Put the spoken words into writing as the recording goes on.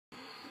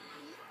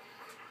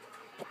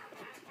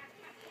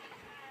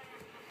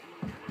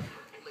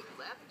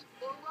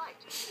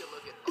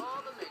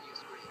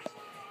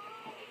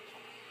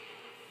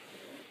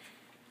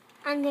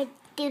I'm going to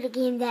do the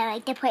game that I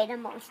like to play the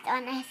most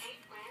on this.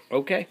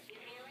 Okay.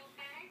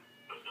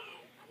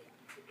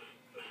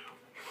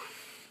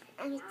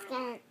 I'm just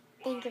going to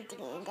think of the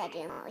game that I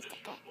do the most.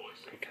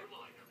 Okay.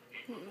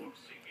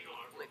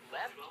 Click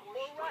left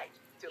or right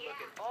to look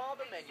at all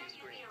the menu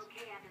screens.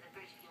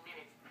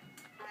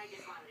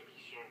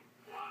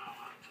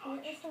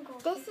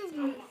 This is,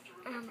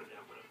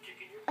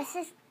 what's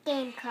this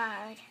game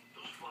called?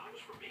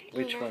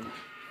 Which one?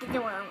 The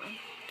Dora one.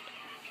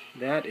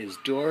 That is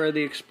Dora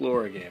the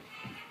Explorer game.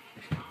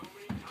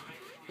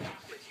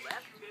 Click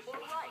left or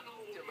right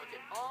to look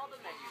at all the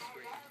menu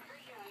screens.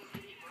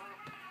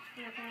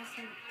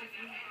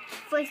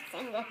 First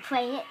thing to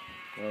play it.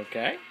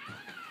 Okay.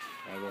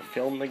 I will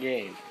film the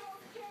game.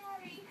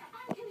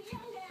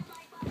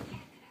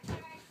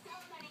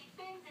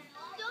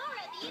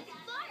 Dora the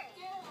Explorer.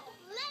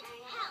 Let's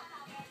help.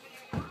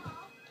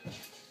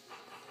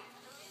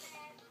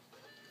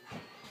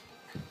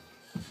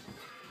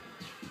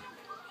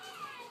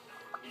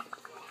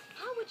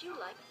 How would you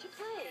like to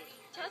play?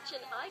 Touch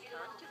an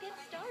icon to get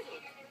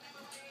started.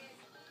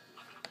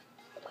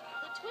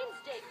 The Twins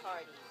Day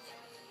Party.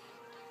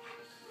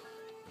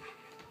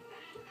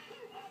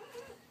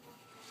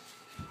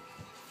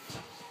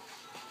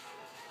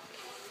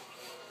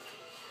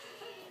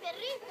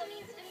 Perrito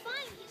needs to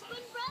find his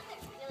twin brother.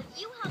 Will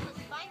you help us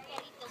find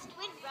Perrito's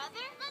twin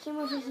brother? Come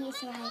over here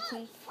so I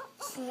can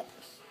sit.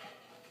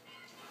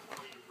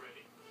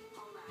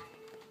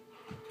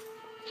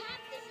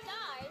 Tap the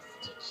stars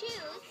to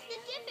choose the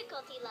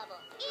difficulty level.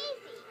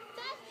 Easy,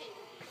 Bessie.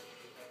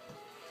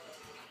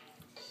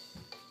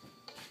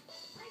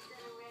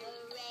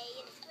 Hooray,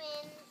 it's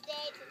Twins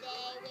Day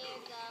today.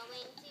 We're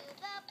going to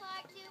the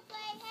park to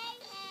play. Hey,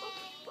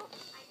 hey.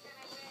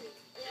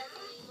 We'll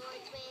see more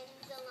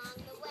twins along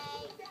the way.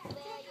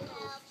 Will you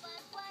help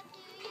us? What do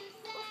you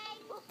say?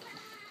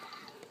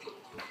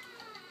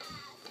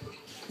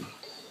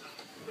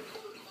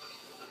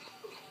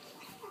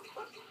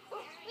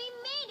 We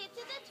made it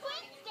to the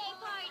Twins Day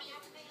party.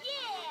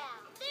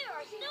 Yeah! There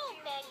are so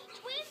many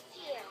twins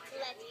here.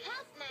 Let's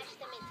help match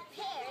them into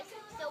pairs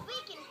so we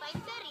can find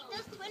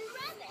Perrito's twin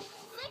brother.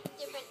 Click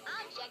different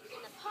objects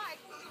in the park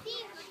to see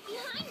who's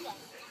behind them.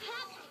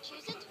 Tap to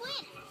choose a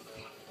twin.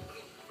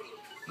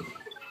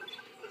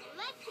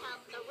 Let's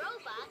help the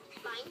robot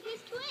find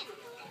his twin.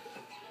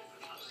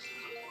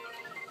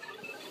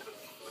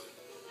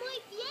 Muy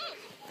bien.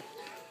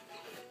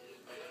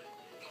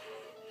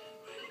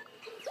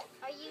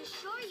 Are you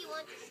sure you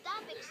want to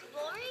stop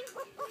exploring?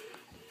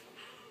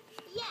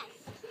 Yes.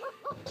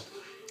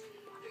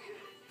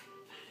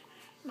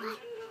 What?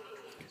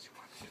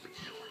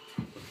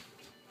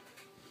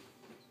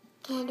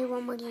 Can I do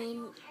one more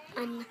game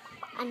on the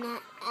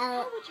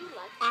How would you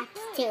like to apps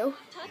play? too?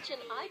 Touch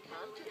an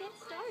icon to get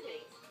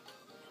started.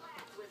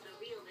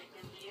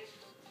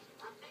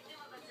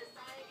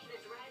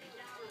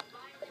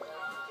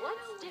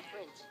 What's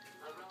different?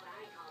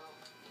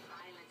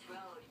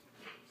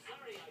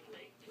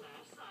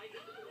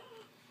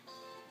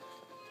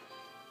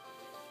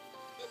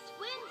 The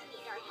twins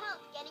need our help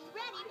getting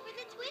ready for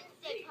the Twins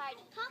Day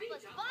party. Help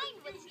us find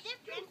what's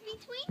different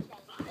between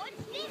them.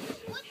 What's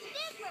different? What's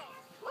different?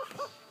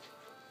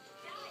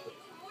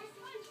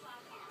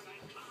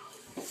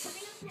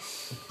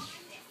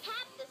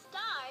 Tap the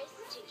stars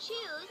to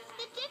choose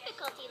the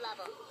difficulty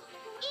level.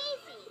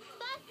 Easy,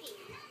 Buffy.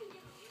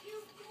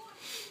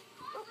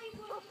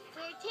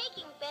 We're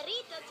taking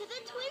Perrito to the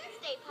Twins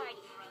Day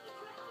party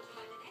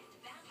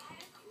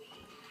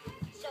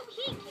so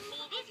he can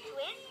meet his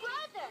twin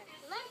brother.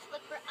 Let's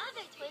look for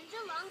other twins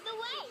along the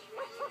way.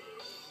 We're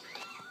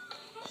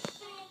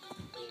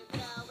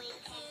going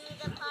to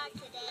the park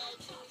today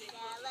to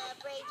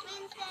celebrate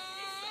Twins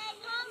Day.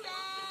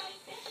 Hooray!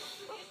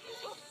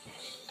 You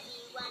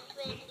see one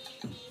twin, you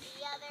see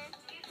the other.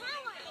 How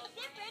are they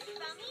different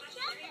from each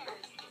other?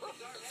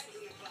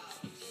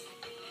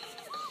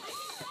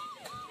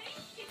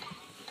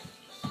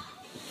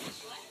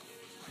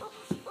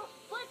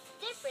 What's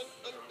different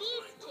in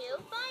these two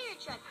fire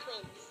truck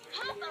twins?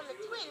 Tap on the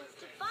twins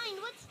to find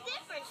what's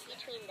different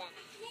between them.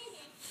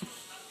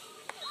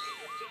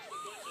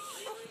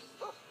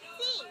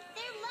 See,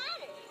 their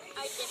ladders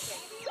are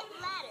different.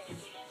 Ladders.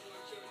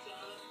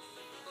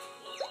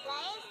 La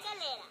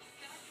escalera.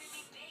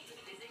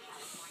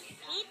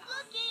 Keep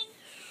looking.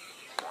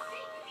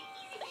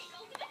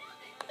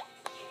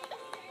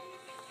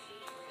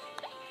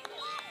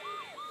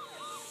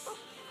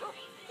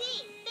 See,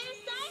 their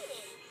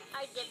sirens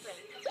are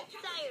different.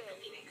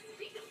 Sirens.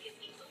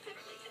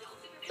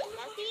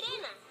 La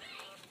sirena.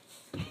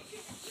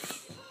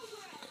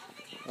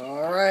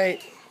 All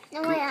right. No,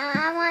 wait,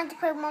 I wanted to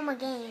play one more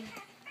game.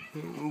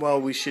 Well,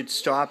 we should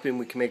stop and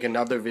we can make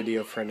another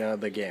video for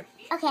another game.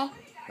 Okay.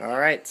 All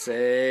right.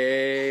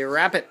 Say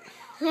wrap it.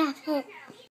 Wrap it.